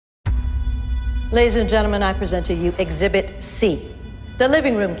Ladies and gentlemen, I present to you Exhibit C, the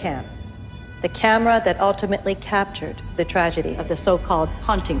living room cam, the camera that ultimately captured the tragedy of the so-called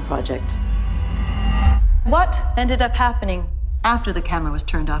haunting project. What ended up happening after the camera was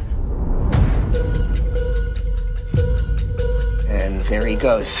turned off? And there he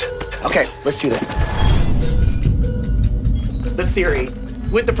goes. Okay, let's do this. The theory,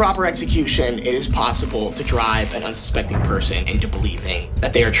 with the proper execution, it is possible to drive an unsuspecting person into believing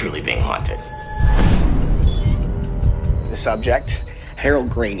that they are truly being haunted. The subject, Harold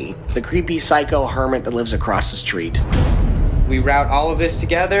Graney, the creepy psycho hermit that lives across the street. We route all of this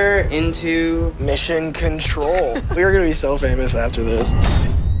together into... Mission Control. We are gonna be so famous after this.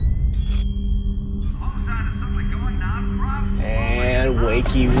 And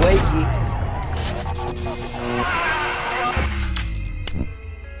wakey, wakey.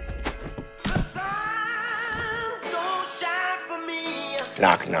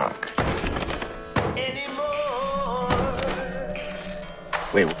 Knock, knock.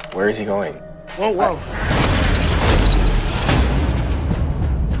 Wait, where is he going? Whoa, whoa.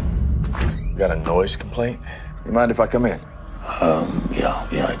 You got a noise complaint? You mind if I come in? Yeah,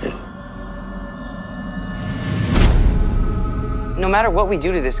 I do. No matter what we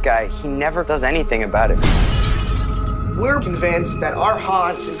do to this guy, he never does anything about it. We're convinced that our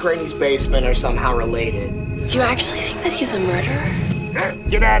haunts in Granny's basement are somehow related. Do you actually think that he's a murderer?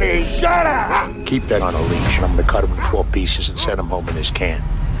 Get out of here! Shut up! Keep that on a leash. I'm gonna cut him in 4 pieces and send him home in his can.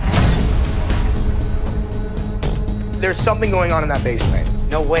 There's something going on in that basement.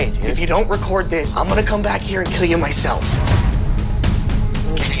 No way, dude. If you don't record this, I'm gonna come back here and kill you myself.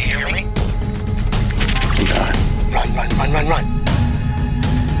 Can you hear me? You got it. Run.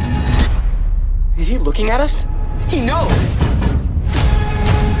 Is he looking at us? He knows!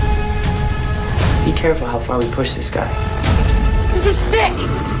 Be careful how far we push this guy. This is sick!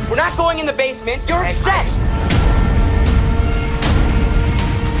 We're not going in the basement. You're obsessed!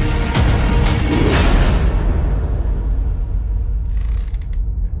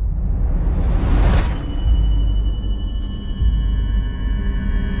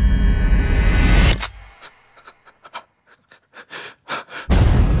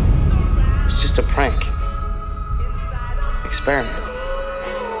 It's just a prank. Experiment.